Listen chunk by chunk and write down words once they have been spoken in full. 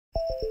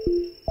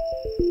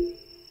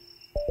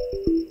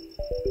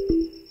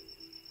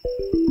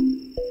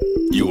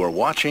You are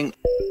watching.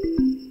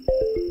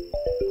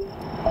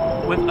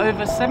 With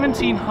over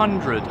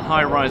 1,700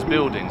 high-rise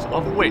buildings,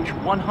 of which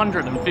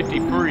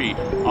 153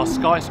 are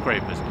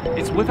skyscrapers,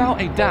 it's without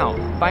a doubt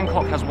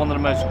Bangkok has one of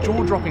the most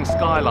jaw-dropping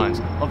skylines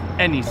of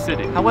any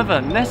city.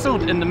 However,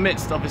 nestled in the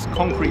midst of this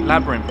concrete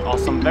labyrinth are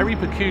some very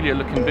peculiar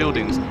looking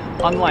buildings,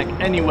 unlike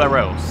anywhere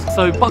else.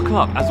 So buckle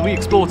up as we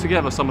explore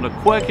together some of the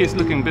quirkiest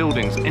looking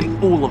buildings in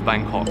all of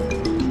Bangkok.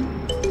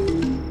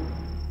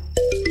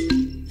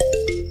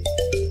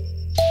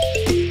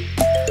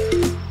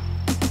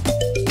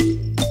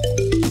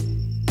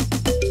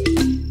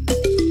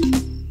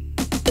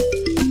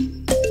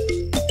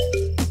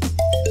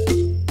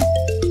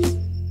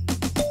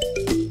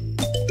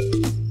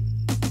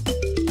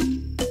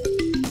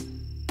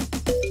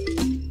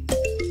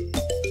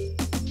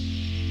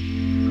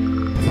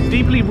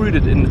 Deeply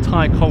rooted in the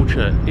Thai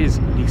culture is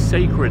the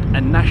sacred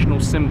and national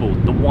symbol,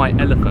 the white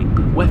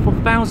elephant, where for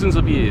thousands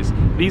of years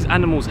these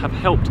animals have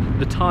helped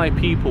the Thai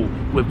people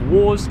with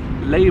wars,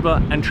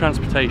 labour and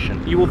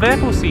transportation. You will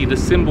therefore see the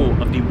symbol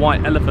of the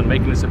white elephant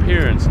making its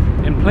appearance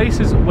in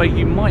places where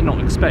you might not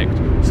expect,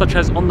 such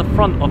as on the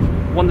front of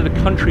one of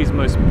the country's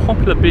most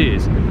popular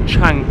beers,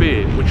 Chang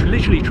beer, which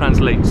literally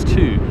translates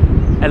to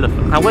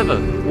elephant. However,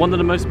 one of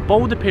the most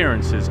bold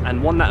appearances,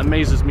 and one that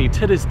amazes me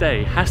to this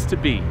day, has to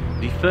be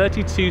the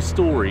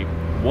 32-story,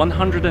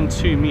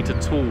 102-meter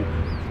tall,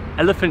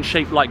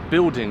 elephant-shaped like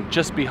building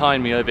just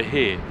behind me over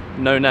here,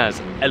 known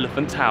as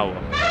Elephant Tower.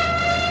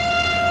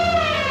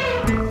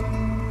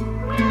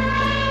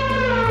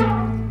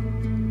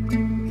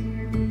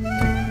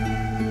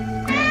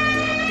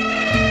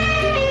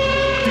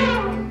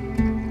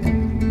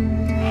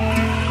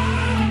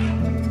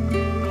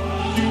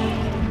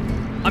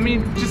 I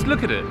mean, just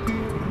look at it.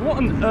 What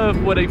on earth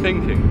were they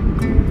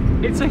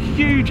thinking? It's a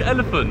huge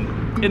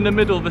elephant in the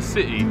middle of a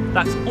city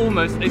that's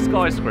almost a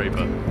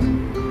skyscraper.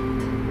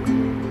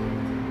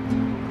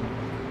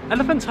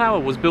 Elephant Tower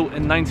was built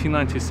in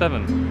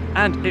 1997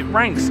 and it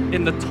ranks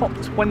in the top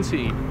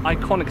 20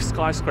 iconic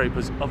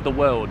skyscrapers of the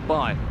world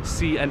by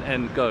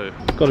CNN Go.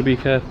 Gotta be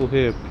careful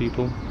here,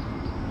 people.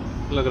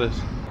 Look at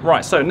this.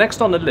 Right, so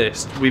next on the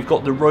list, we've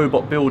got the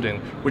robot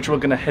building, which we're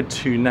gonna head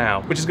to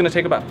now, which is gonna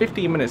take about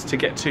 15 minutes to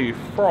get to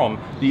from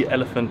the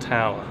Elephant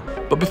Tower.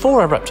 But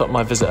before I wrapped up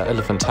my visit at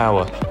Elephant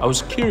Tower, I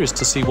was curious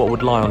to see what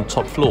would lie on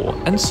top floor,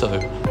 and so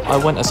I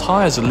went as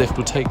high as the lift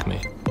would take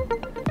me.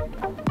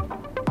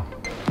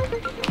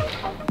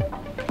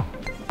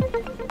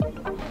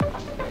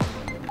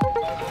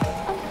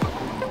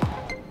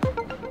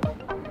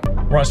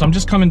 Right, so I'm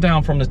just coming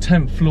down from the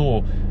 10th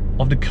floor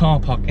of the car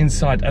park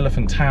inside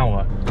Elephant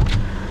Tower.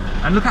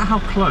 And look at how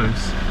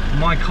close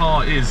my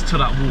car is to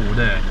that wall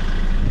there.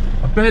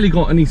 I've barely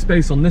got any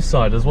space on this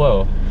side as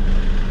well.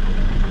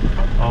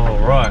 All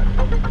right.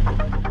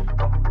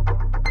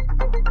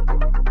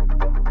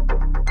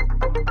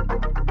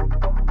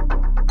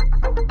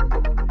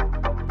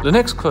 The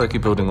next quirky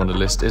building on the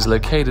list is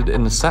located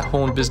in the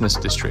Sathorn Business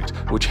District,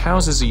 which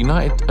houses the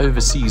United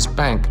Overseas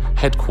Bank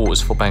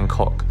headquarters for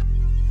Bangkok.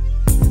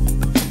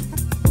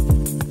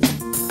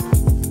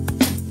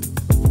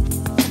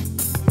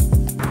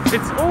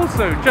 It's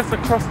also just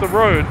across the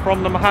road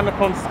from the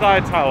Mahanapon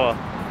Sky Tower,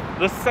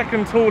 the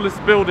second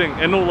tallest building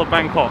in all of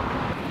Bangkok.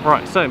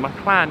 Right, so my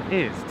plan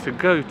is to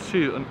go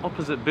to an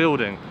opposite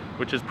building,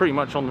 which is pretty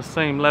much on the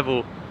same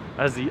level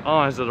as the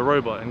eyes of the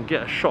robot, and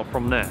get a shot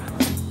from there.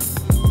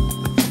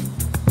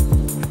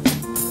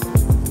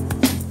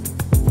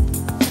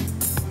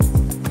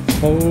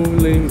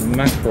 Holy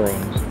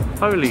macarons.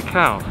 Holy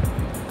cow.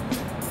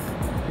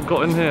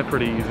 Got in here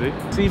pretty easy.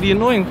 See, the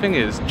annoying thing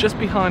is, just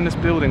behind this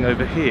building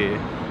over here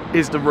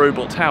is the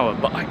robot tower,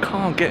 but I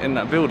can't get in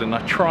that building.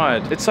 I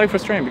tried. It's so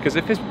frustrating because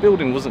if this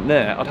building wasn't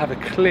there, I'd have a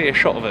clear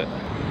shot of it.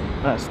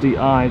 That's the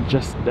eye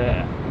just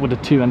there with the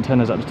two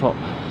antennas at the top.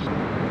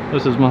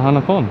 This is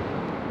Mahanapon.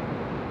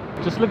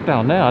 Just look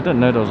down there. I didn't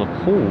know there was a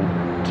pool.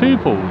 Two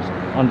pools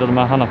under the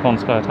Mahanapon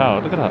Sky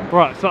Tower. Look at that.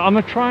 Right, so I'm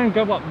gonna try and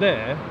go up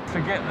there to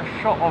get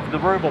a shot of the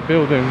robot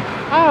building.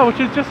 Ah, which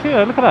is just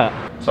here. Look at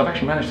that. So I've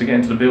actually managed to get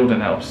into the building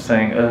that I was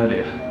saying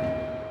earlier.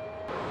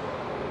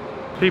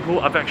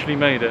 People, I've actually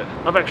made it.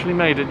 I've actually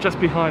made it. Just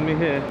behind me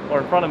here, or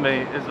in front of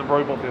me, is the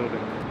robot building.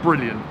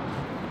 Brilliant.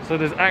 So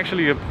there's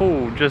actually a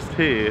pool just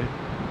here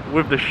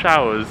with the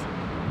showers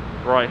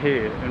right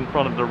here in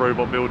front of the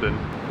robot building.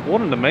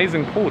 What an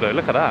amazing pool though,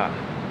 look at that.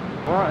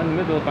 Right in the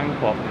middle of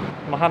Bangkok.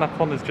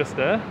 Mahanapon is just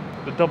there.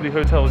 The W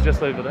Hotel is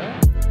just over there.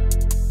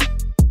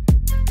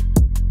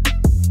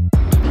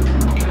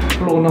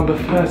 Floor number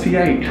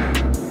 38.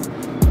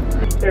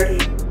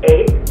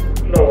 38th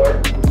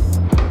floor.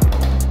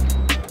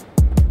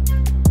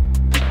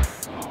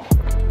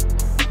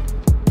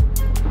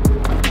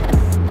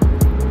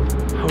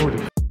 Holy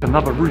f***,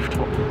 another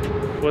rooftop.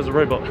 Where's the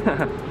robot?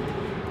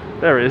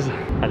 There it is.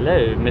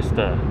 Hello,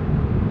 Mr.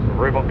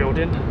 Robot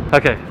Building.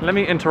 Okay, let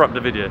me interrupt the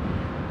video.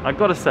 I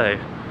gotta say,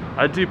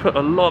 I do put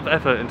a lot of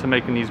effort into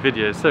making these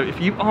videos, so if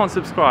you aren't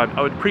subscribed,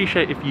 I would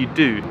appreciate if you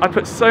do. I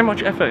put so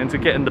much effort into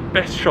getting the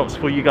best shots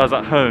for you guys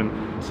at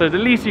home, so the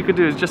least you could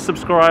do is just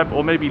subscribe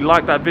or maybe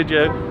like that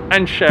video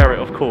and share it,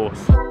 of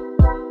course.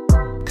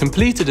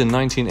 Completed in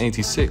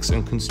 1986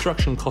 and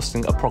construction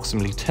costing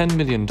approximately $10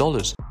 million,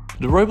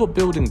 the robot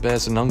building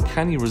bears an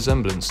uncanny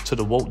resemblance to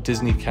the Walt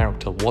Disney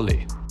character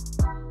WALL-E.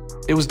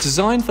 It was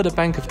designed for the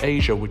Bank of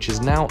Asia, which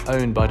is now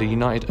owned by the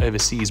United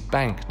Overseas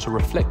Bank, to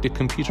reflect the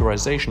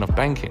computerization of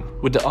banking,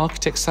 with the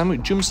architect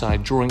Samut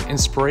Jumsai drawing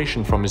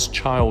inspiration from his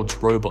child's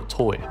robot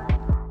toy.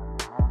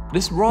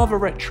 This rather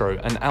retro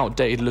and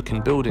outdated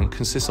looking building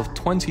consists of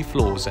 20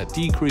 floors that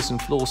decrease in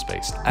floor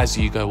space as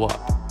you go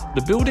up.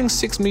 The building's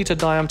 6-meter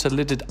diameter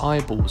lidded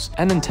eyeballs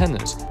and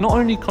antennas not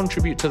only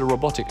contribute to the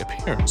robotic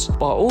appearance,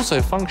 but are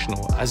also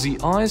functional, as the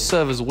eyes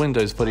serve as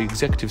windows for the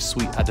executive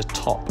suite at the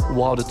top,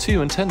 while the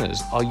 2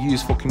 antennas are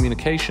used for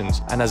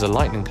communications and as a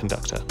lightning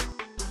conductor.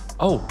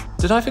 Oh,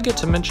 did I forget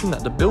to mention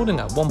that the building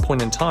at one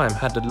point in time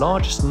had the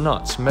largest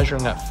nuts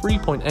measuring at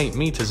 3.8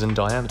 meters in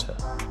diameter.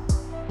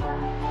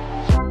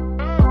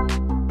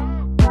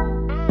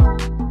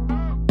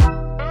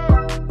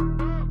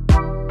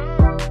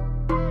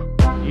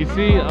 You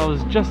see, I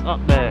was just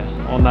up there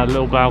on that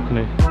little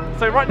balcony.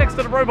 So right next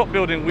to the robot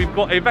building, we've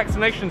got a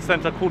vaccination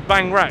centre called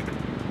Bangkok,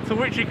 to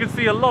which you can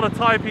see a lot of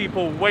Thai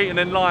people waiting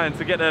in line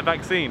to get their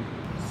vaccine.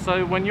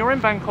 So when you're in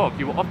Bangkok,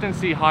 you will often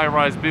see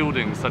high-rise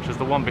buildings such as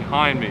the one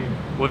behind me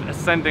with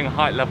ascending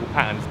height level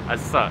patterns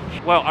as such.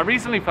 Well, I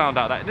recently found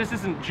out that this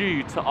isn't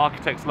due to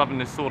architects loving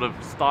this sort of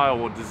style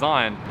or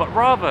design, but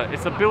rather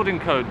it's a building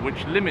code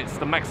which limits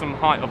the maximum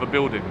height of a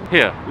building.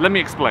 Here, let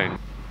me explain.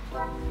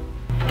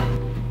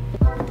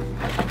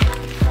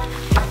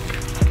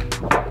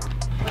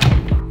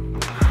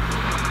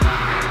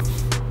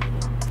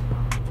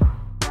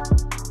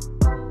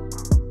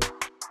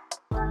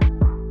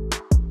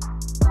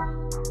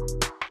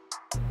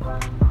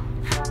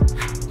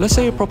 Let's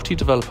say a property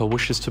developer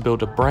wishes to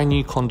build a brand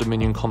new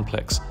condominium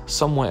complex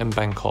somewhere in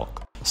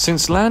Bangkok.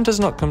 Since land does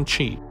not come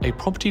cheap, a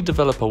property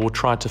developer will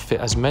try to fit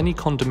as many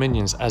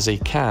condominiums as they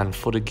can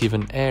for the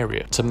given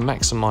area to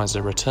maximize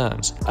their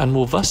returns, and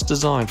will thus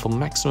design for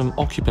maximum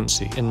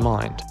occupancy in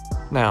mind.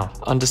 Now,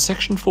 under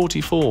Section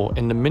 44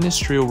 in the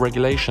Ministerial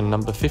Regulation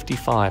number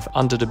 55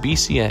 under the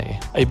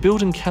BCA, a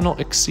building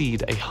cannot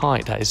exceed a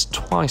height that is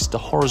twice the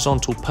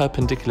horizontal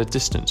perpendicular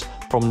distance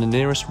from the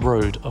nearest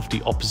road of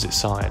the opposite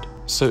side.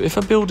 So if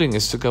a building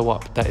is to go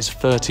up that is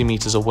 30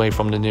 meters away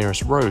from the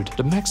nearest road,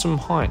 the maximum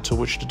height to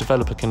which the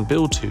developer can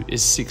build to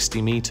is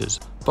 60 meters.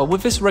 But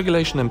with this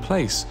regulation in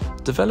place,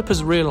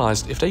 developers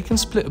realized if they can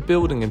split a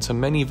building into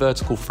many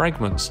vertical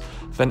fragments,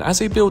 then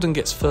as a building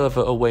gets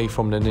further away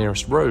from the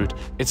nearest road,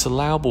 its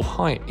allowable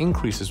height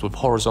increases with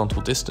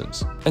horizontal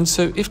distance. And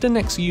so if the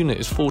next unit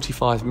is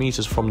 45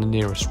 meters from the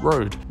nearest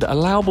road, the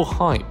allowable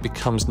height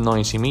becomes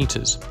 90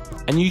 meters.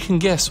 And you can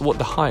guess what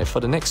the height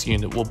for the next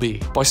unit will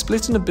be. By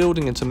splitting the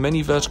building into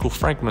many vertical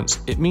fragments,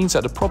 it means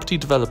that the property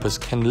developers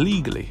can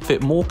legally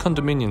fit more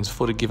condominiums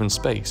for the given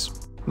space.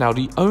 Now,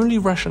 the only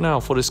rationale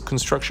for this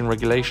construction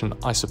regulation,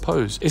 I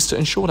suppose, is to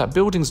ensure that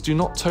buildings do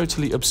not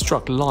totally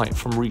obstruct light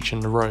from reaching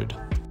the road.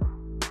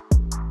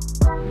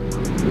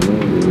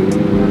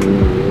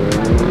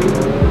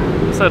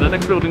 So the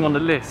next building on the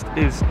list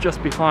is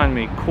just behind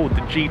me, called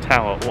the G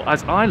Tower, or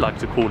as I like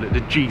to call it,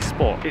 the G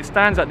Spot. It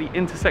stands at the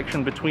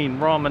intersection between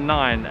Rama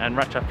 9 and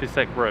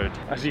Ratchapisek Road.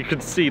 As you can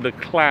see, the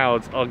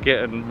clouds are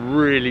getting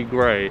really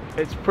grey.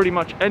 It's pretty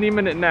much any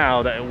minute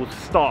now that it will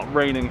start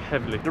raining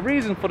heavily. The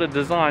reason for the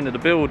design of the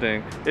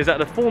building is that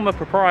the former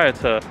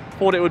proprietor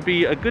thought it would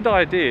be a good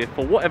idea,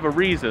 for whatever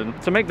reason,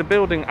 to make the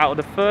building out of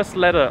the first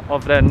letter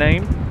of their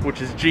name,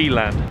 which is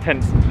G-Land,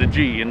 hence the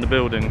G in the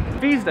building.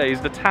 These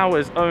days, the tower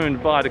is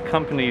owned by the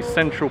company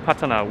Central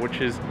Patana,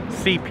 which is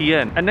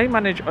CPN, and they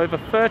manage over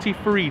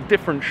 33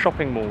 different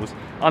shopping malls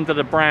under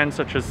the brands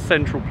such as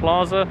Central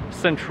Plaza,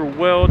 Central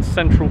World,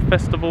 Central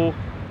Festival,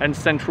 and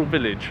Central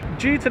Village.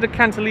 Due to the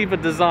cantilever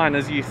design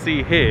as you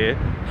see here,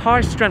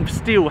 high strength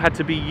steel had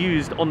to be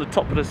used on the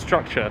top of the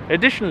structure.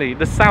 Additionally,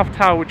 the south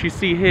tower, which you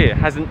see here,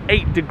 has an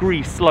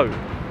 8-degree slope.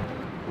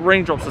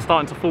 Raindrops are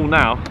starting to fall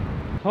now.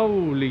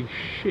 Holy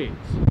shit.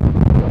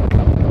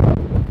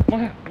 My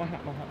hat.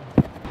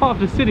 Part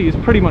of the city is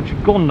pretty much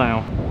gone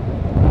now.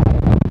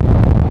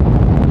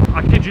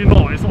 I kid you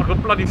not, it's like a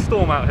bloody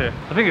storm out here.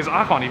 The thing is,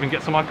 I can't even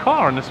get to my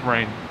car in this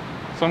rain.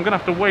 So I'm gonna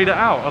have to wait it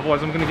out,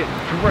 otherwise I'm gonna get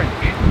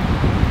drenched.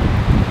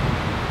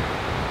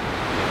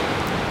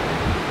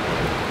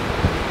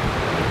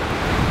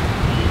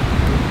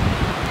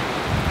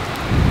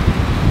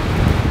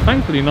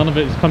 Thankfully none of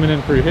it is coming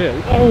in through here.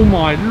 Oh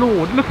my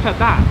lord, look at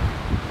that!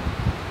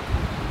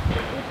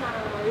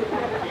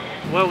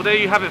 Well, there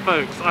you have it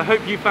folks. I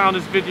hope you found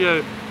this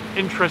video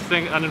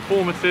interesting and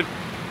informative.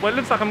 Well, it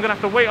looks like I'm gonna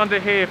have to wait under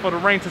here for the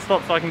rain to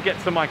stop so I can get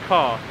to my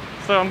car.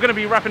 So I'm gonna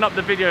be wrapping up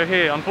the video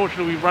here.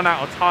 Unfortunately, we've run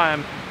out of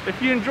time.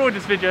 If you enjoyed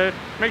this video,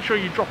 make sure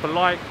you drop a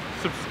like,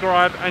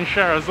 subscribe and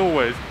share as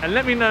always. And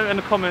let me know in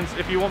the comments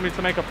if you want me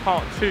to make a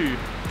part 2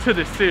 to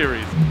this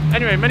series.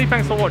 Anyway, many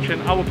thanks for watching.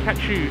 I will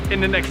catch you in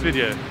the next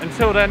video.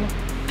 Until then,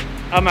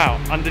 I'm out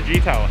under G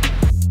Tower.